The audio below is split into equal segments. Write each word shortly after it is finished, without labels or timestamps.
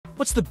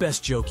What's the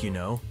best joke you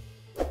know?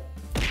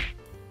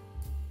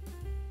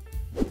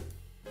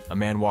 A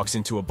man walks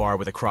into a bar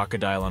with a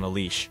crocodile on a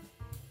leash.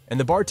 And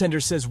the bartender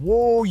says,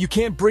 "Whoa, you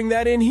can't bring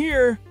that in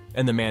here."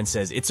 And the man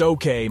says, "It's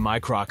okay, my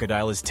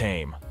crocodile is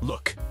tame.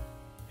 Look."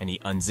 And he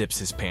unzips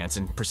his pants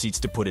and proceeds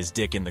to put his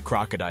dick in the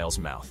crocodile's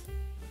mouth.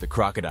 The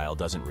crocodile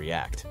doesn't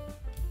react.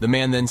 The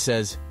man then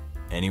says,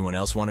 "Anyone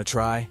else want to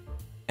try?"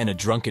 And a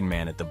drunken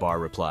man at the bar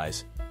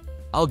replies,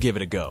 "I'll give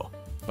it a go,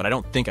 but I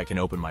don't think I can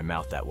open my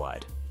mouth that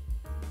wide."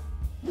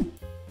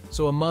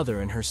 So a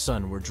mother and her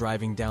son were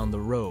driving down the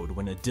road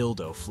when a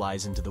dildo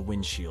flies into the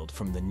windshield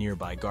from the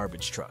nearby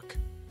garbage truck.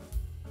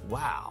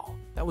 "Wow,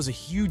 that was a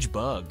huge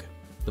bug,"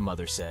 the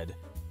mother said,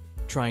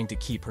 trying to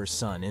keep her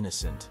son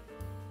innocent.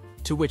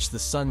 To which the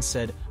son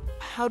said,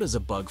 "How does a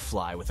bug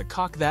fly with a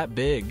cock that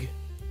big?"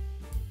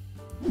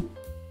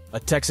 A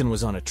Texan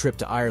was on a trip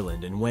to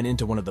Ireland and went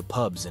into one of the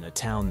pubs in a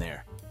town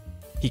there.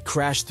 He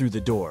crashed through the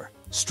door,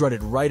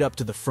 strutted right up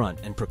to the front,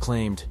 and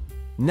proclaimed,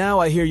 "Now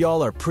I hear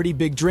y'all are pretty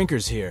big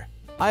drinkers here.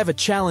 I have a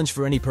challenge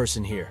for any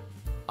person here.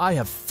 I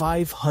have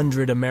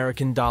 $500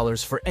 American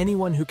for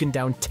anyone who can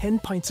down 10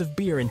 pints of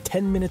beer in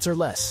 10 minutes or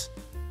less."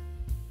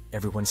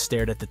 Everyone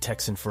stared at the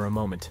Texan for a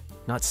moment,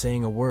 not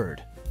saying a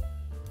word.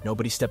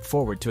 Nobody stepped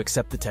forward to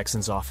accept the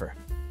Texan's offer.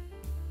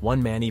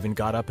 One man even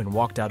got up and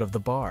walked out of the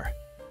bar.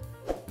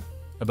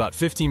 About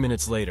 15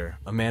 minutes later,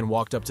 a man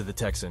walked up to the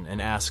Texan and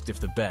asked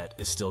if the bet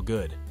is still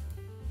good.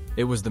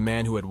 It was the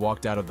man who had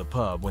walked out of the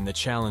pub when the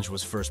challenge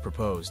was first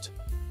proposed.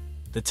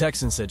 The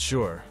Texan said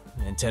sure,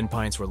 and 10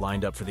 pints were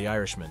lined up for the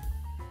Irishman.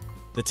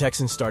 The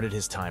Texan started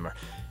his timer,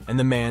 and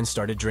the man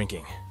started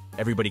drinking.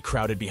 Everybody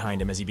crowded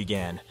behind him as he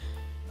began.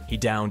 He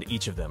downed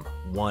each of them,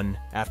 one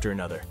after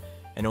another,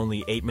 and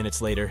only 8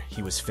 minutes later,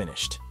 he was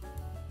finished.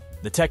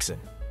 The Texan,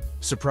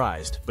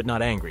 surprised but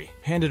not angry,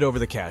 handed over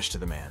the cash to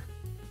the man.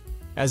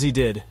 As he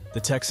did, the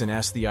Texan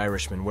asked the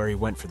Irishman where he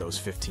went for those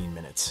 15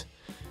 minutes.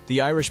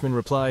 The Irishman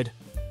replied,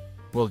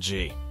 "Well,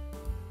 gee,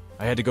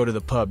 I had to go to the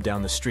pub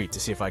down the street to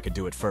see if I could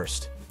do it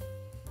first."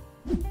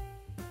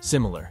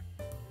 Similar.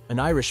 An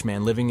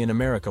Irishman living in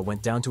America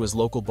went down to his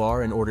local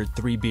bar and ordered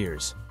 3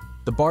 beers.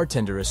 The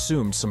bartender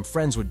assumed some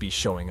friends would be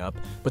showing up,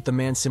 but the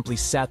man simply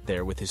sat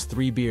there with his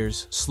 3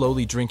 beers,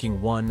 slowly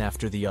drinking one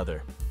after the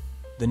other.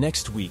 The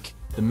next week,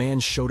 the man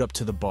showed up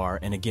to the bar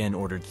and again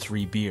ordered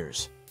 3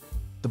 beers.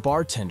 The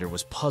bartender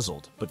was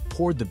puzzled, but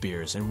poured the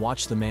beers and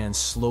watched the man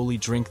slowly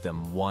drink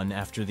them one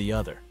after the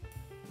other.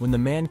 When the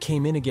man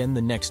came in again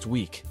the next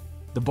week,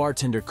 the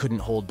bartender couldn't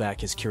hold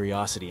back his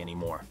curiosity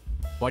anymore.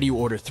 "Why do you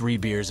order 3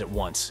 beers at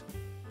once?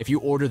 If you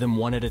order them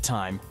one at a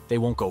time, they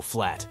won't go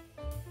flat."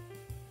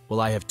 "Well,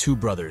 I have 2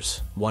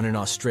 brothers, one in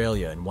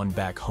Australia and one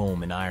back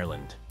home in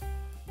Ireland.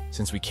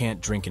 Since we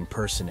can't drink in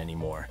person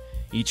anymore,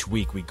 each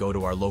week we go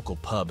to our local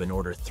pub and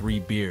order 3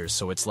 beers,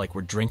 so it's like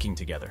we're drinking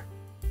together."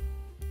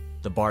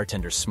 The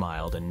bartender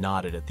smiled and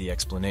nodded at the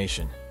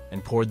explanation,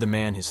 and poured the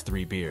man his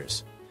 3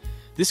 beers.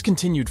 This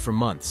continued for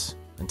months,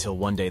 until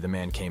one day the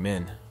man came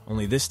in,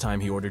 only this time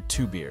he ordered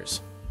 2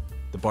 beers.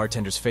 The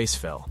bartender's face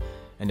fell,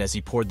 and as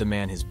he poured the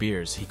man his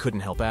beers, he couldn't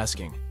help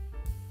asking,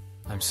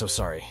 "I'm so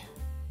sorry.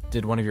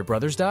 Did one of your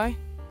brothers die?"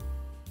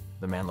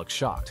 The man looked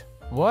shocked.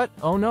 "What?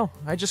 Oh no,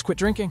 I just quit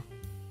drinking."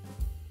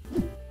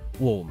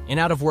 Well, an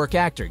out-of-work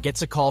actor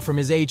gets a call from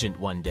his agent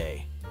one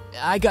day.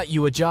 "I got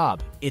you a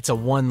job. It's a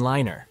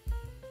one-liner."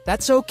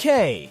 "That's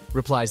okay,"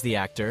 replies the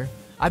actor.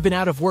 "I've been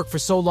out of work for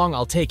so long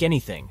I'll take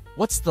anything.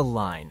 What's the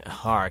line?"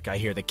 "Hark, I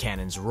hear the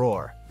cannons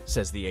roar,"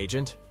 says the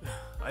agent.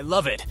 "I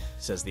love it,"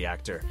 says the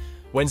actor.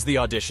 "When's the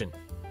audition?"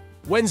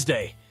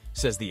 "Wednesday,"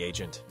 says the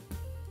agent.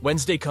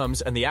 Wednesday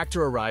comes and the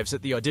actor arrives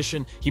at the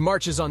audition. He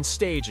marches on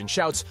stage and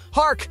shouts,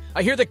 "Hark,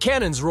 I hear the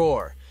cannons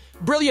roar."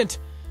 "Brilliant,"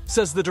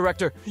 says the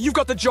director. "You've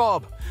got the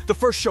job. The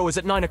first show is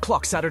at 9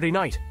 o'clock Saturday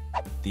night."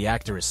 The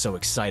actor is so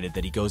excited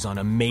that he goes on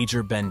a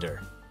major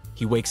bender.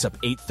 He wakes up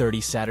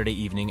 8:30 Saturday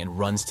evening and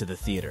runs to the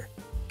theater,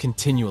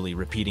 continually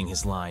repeating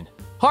his line.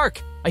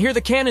 "Hark, I hear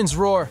the cannons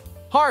roar.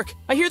 Hark,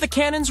 I hear the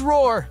cannons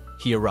roar."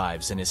 He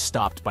arrives and is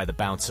stopped by the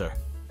bouncer.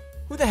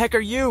 "Who the heck are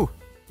you?"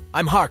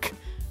 "I'm Hark,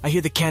 I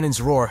hear the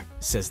cannons roar,"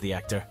 says the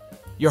actor.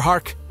 "You're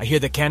Hark, I hear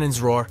the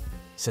cannons roar,"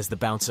 says the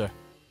bouncer.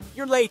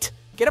 "You're late.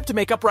 Get up to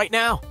make up right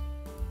now."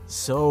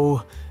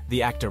 So,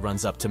 the actor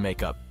runs up to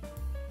make up.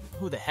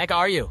 "Who the heck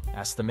are you?"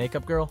 asks the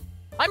makeup girl.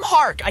 "I'm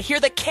Hark, I hear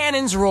the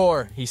cannons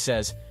roar," he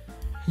says.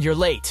 "You're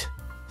late.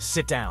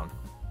 Sit down."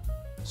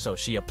 So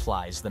she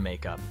applies the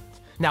makeup.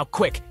 "Now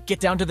quick, get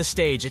down to the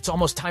stage. It's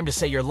almost time to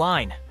say your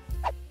line."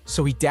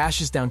 So he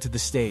dashes down to the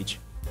stage.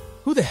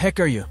 "Who the heck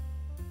are you?"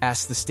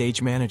 asks the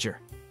stage manager.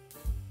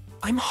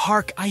 "I'm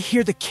Hark, I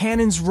hear the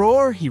cannons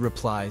roar," he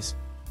replies.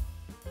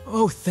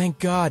 "Oh, thank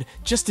God,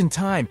 just in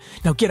time.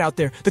 Now get out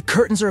there, the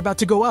curtains are about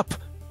to go up."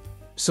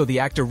 So the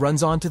actor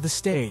runs onto the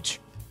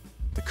stage.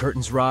 The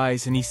curtains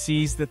rise and he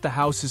sees that the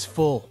house is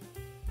full.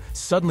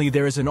 Suddenly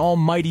there is an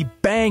almighty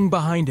bang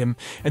behind him,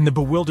 and the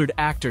bewildered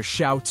actor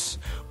shouts,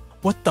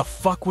 "What the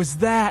fuck was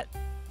that?"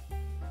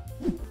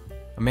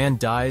 A man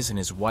dies and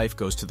his wife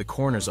goes to the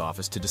coroner's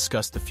office to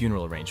discuss the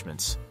funeral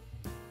arrangements.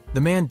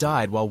 The man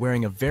died while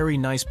wearing a very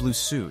nice blue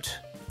suit.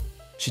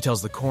 She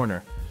tells the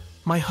coroner,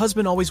 "My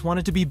husband always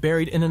wanted to be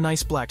buried in a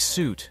nice black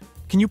suit.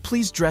 Can you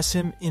please dress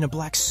him in a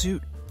black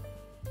suit?"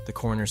 The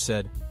coroner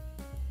said,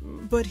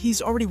 "But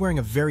he's already wearing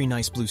a very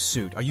nice blue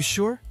suit. Are you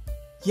sure?"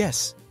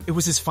 "Yes, it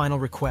was his final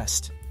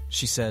request,"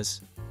 she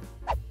says.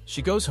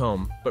 She goes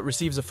home, but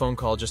receives a phone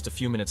call just a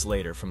few minutes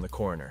later from the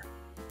coroner.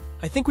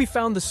 "I think we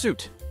found the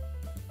suit.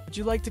 Would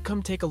you like to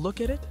come take a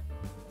look at it?"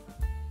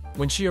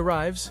 When she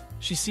arrives,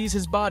 she sees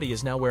his body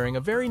is now wearing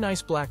a very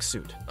nice black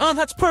suit. "Oh,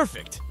 that's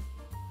perfect!"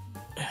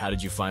 "How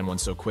did you find one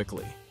so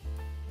quickly?"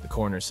 The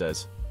coroner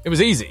says, "It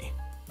was easy.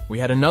 We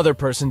had another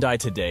person die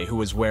today who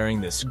was wearing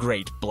this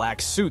great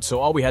black suit, so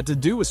all we had to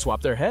do was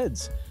swap their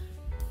heads."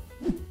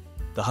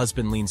 The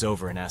husband leans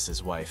over and asks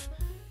his wife,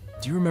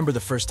 "Do you remember the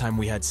first time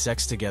we had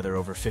sex together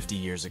over 50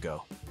 years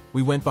ago?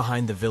 We went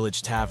behind the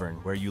village tavern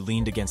where you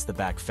leaned against the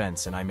back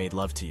fence and I made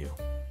love to you."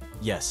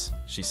 "Yes,"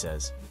 she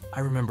says.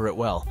 "I remember it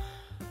well."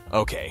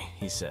 "Okay,"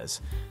 he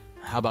says.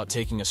 "How about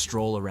taking a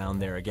stroll around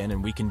there again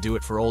and we can do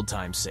it for old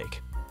time's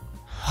sake?"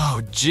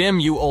 "Oh, Jim,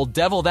 you old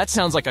devil, that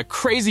sounds like a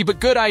crazy but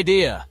good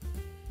idea."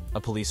 A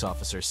police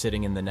officer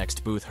sitting in the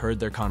next booth heard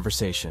their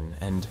conversation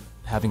and,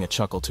 having a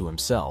chuckle to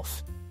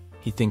himself,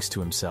 he thinks to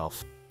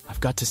himself,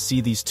 "I've got to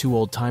see these two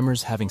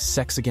old-timers having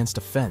sex against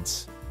a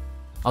fence.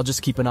 I'll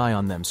just keep an eye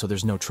on them so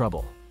there's no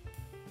trouble."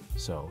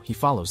 So he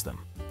follows them.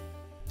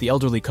 The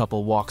elderly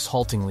couple walks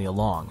haltingly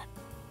along,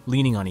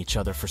 leaning on each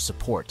other for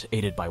support,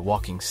 aided by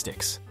walking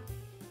sticks.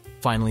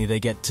 Finally, they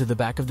get to the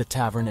back of the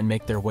tavern and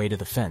make their way to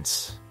the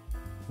fence.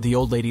 The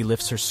old lady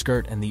lifts her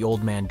skirt and the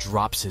old man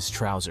drops his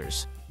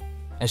trousers.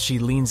 As she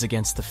leans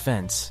against the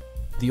fence,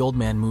 the old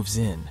man moves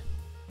in.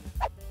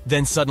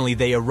 Then suddenly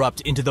they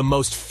erupt into the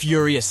most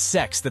furious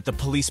sex that the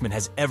policeman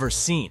has ever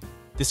seen.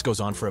 This goes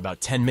on for about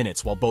 10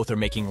 minutes while both are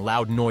making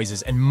loud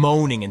noises and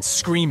moaning and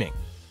screaming.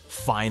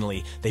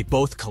 Finally, they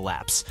both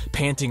collapse,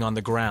 panting on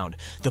the ground.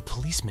 The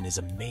policeman is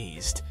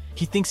amazed.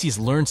 He thinks he's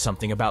learned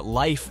something about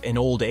life and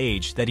old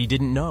age that he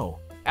didn't know.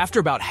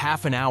 After about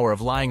half an hour of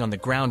lying on the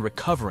ground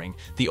recovering,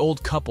 the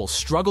old couple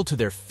struggle to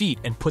their feet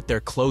and put their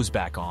clothes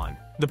back on.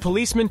 The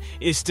policeman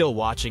is still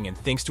watching and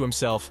thinks to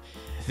himself,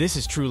 "This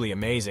is truly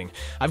amazing.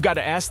 I've got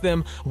to ask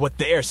them what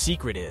their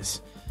secret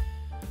is."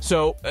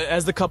 So,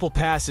 as the couple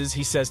passes,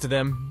 he says to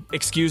them,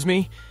 "Excuse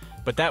me,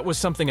 but that was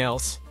something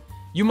else.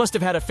 You must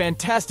have had a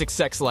fantastic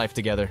sex life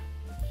together.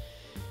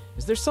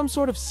 Is there some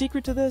sort of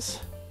secret to this?"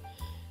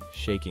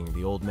 Shaking,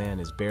 the old man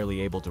is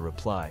barely able to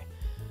reply.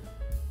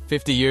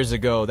 50 years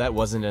ago, that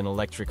wasn't an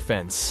electric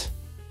fence.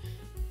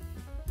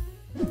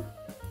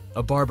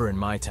 A barber in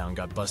my town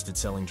got busted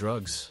selling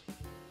drugs.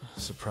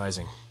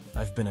 Surprising.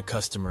 I've been a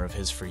customer of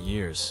his for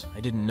years.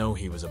 I didn't know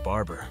he was a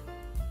barber.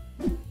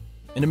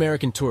 An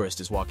American tourist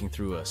is walking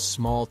through a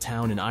small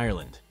town in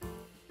Ireland.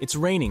 It's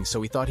raining,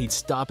 so he thought he'd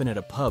stop in at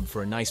a pub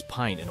for a nice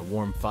pint and a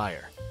warm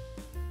fire.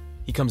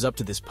 He comes up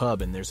to this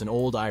pub and there's an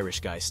old Irish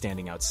guy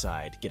standing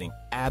outside, getting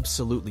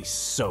absolutely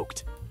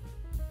soaked.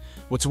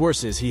 What's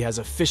worse is he has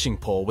a fishing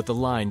pole with the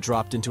line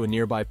dropped into a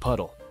nearby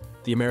puddle.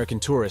 The American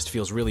tourist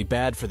feels really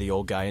bad for the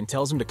old guy and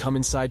tells him to come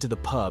inside to the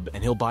pub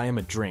and he'll buy him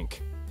a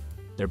drink.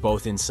 They're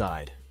both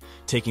inside,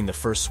 taking the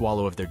first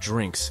swallow of their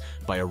drinks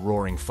by a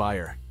roaring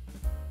fire.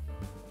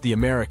 The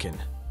American,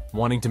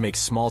 wanting to make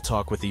small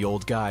talk with the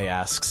old guy,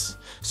 asks,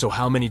 "So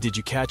how many did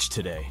you catch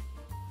today?"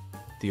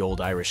 The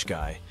old Irish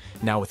guy,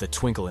 now with a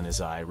twinkle in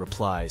his eye,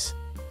 replies,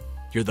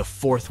 "You're the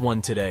fourth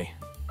one today."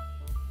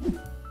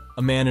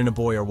 A man and a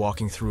boy are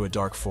walking through a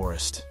dark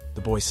forest.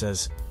 The boy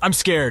says, "I'm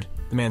scared."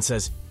 The man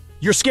says,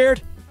 "You're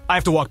scared? I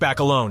have to walk back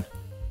alone."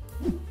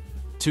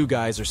 Two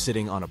guys are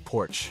sitting on a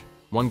porch.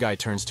 One guy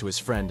turns to his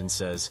friend and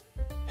says,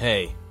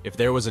 "Hey, if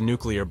there was a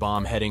nuclear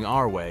bomb heading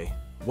our way,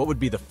 what would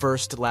be the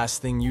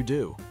last thing you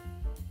do?"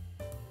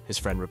 His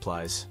friend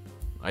replies,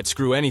 "I'd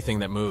screw anything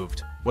that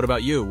moved. What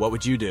about you? What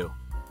would you do?"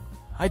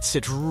 "I'd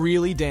sit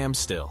really damn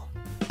still."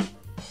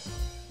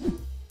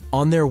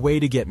 On their way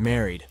to get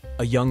married,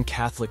 a young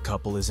Catholic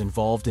couple is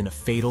involved in a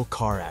fatal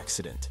car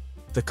accident.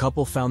 The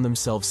couple found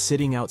themselves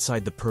sitting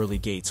outside the pearly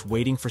gates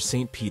waiting for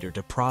St. Peter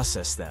to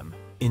process them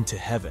into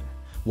heaven.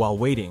 While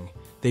waiting,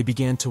 they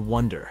began to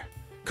wonder,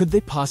 could they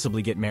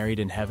possibly get married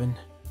in heaven?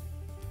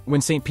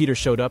 When St. Peter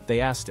showed up, they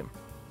asked him.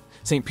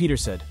 St. Peter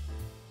said,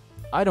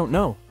 "I don't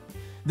know.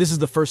 This is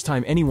the first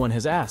time anyone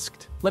has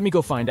asked. Let me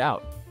go find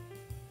out."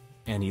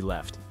 And he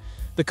left.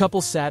 The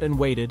couple sat and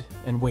waited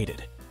and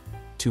waited.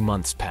 2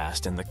 months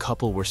passed and the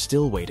couple were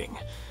still waiting.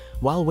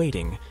 While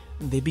waiting,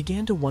 they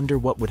began to wonder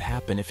what would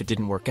happen if it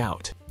didn't work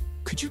out.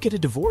 Could you get a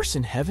divorce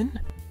in heaven?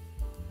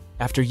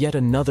 After yet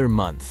another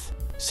month,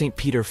 St.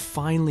 Peter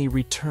finally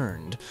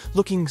returned,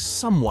 looking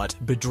somewhat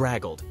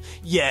bedraggled.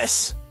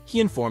 "Yes," he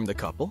informed the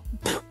couple.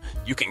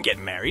 "You can get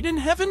married in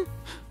heaven?"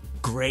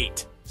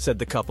 "Great," said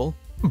the couple.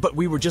 "But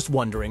we were just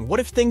wondering, what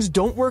if things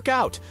don't work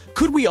out?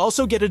 Could we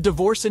also get a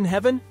divorce in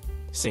heaven?"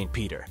 St.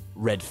 Peter,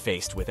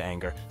 red-faced with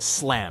anger,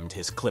 slammed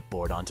his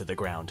clipboard onto the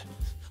ground.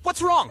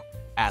 "What's wrong?"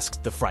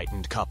 asked the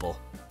frightened couple.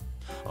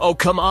 "Oh,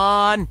 come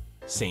on,"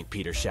 St.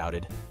 Peter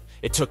shouted.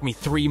 It took me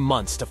 3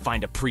 months to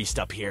find a priest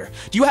up here.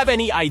 Do you have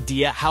any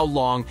idea how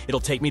long it'll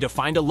take me to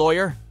find a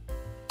lawyer?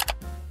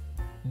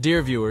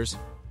 Dear viewers,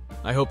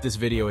 I hope this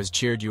video has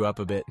cheered you up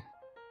a bit.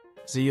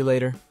 See you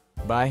later.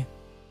 Bye.